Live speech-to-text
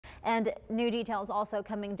And new details also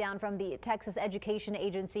coming down from the Texas Education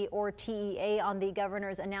Agency, or TEA, on the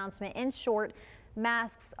governor's announcement. In short,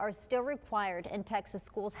 masks are still required in Texas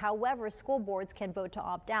schools. However, school boards can vote to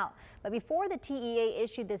opt out. But before the TEA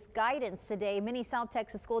issued this guidance today, many South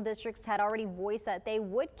Texas school districts had already voiced that they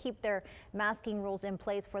would keep their masking rules in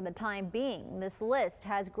place for the time being. This list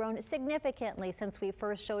has grown significantly since we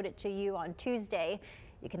first showed it to you on Tuesday.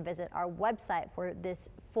 You can visit our website for this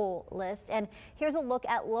full list. And here's a look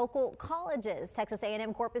at local colleges. Texas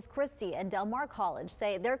A&M Corpus Christi and Del Mar College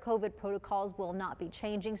say their COVID protocols will not be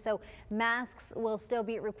changing, so masks will still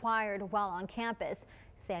be required while on campus.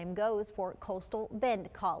 Same goes for Coastal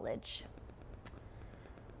Bend College.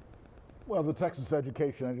 Well, the Texas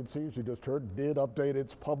Education Agency, as you just heard, did update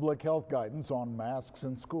its public health guidance on masks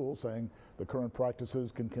in schools, saying the current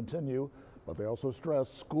practices can continue. But they also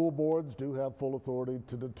stress school boards do have full authority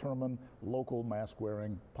to determine local mask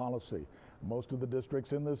wearing policy. Most of the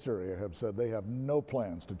districts in this area have said they have no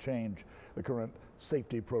plans to change the current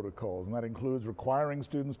safety protocols, and that includes requiring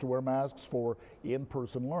students to wear masks for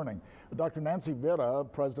in-person learning. Dr. Nancy Vera,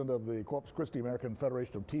 president of the Corpus Christi American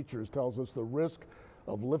Federation of Teachers, tells us the risk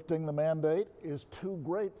of lifting the mandate is too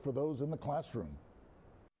great for those in the classroom.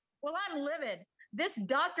 Well, I'm livid. This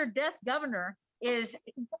Dr. Death governor is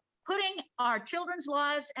putting our children's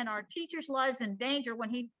lives and our teachers' lives in danger when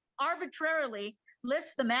he arbitrarily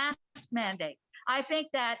lifts the mask mandate. I think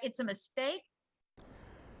that it's a mistake.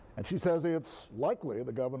 And she says it's likely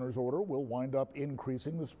the governor's order will wind up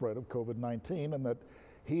increasing the spread of COVID-19 and that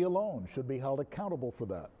he alone should be held accountable for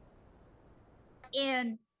that.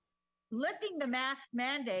 In lifting the mask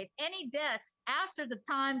mandate, any deaths after the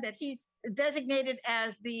time that he's designated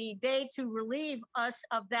as the day to relieve us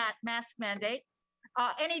of that mask mandate,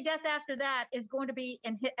 any death after that is going to be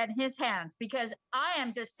in his hands, because I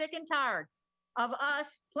am just sick and tired of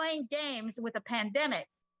us playing games with a pandemic.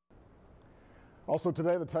 Also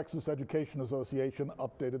today, the Texas Education Association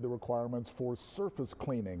updated the requirements for surface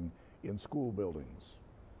cleaning in school buildings.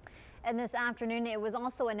 And this afternoon, it was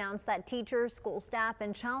also announced that teachers, school staff,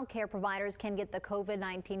 and child care providers can get the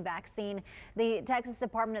COVID-19 vaccine. The Texas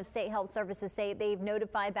Department of State Health Services say they've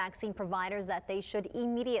notified vaccine providers that they should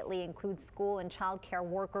immediately include school and child care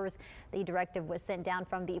workers. The directive was sent down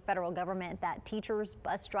from the federal government that teachers,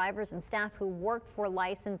 bus drivers, and staff who work for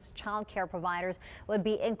licensed child care providers would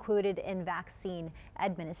be included in vaccine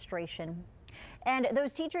administration. And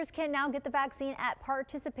those teachers can now get the vaccine at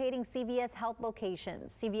participating CVS Health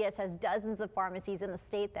locations. CVS has dozens of pharmacies in the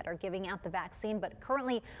state that are giving out the vaccine, but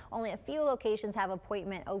currently only a few locations have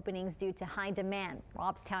appointment openings due to high demand.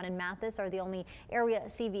 Robstown and Mathis are the only area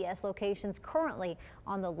CVS locations currently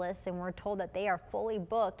on the list, and we're told that they are fully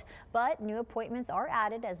booked, but new appointments are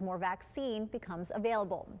added as more vaccine becomes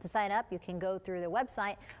available. To sign up, you can go through the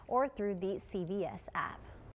website or through the CVS app.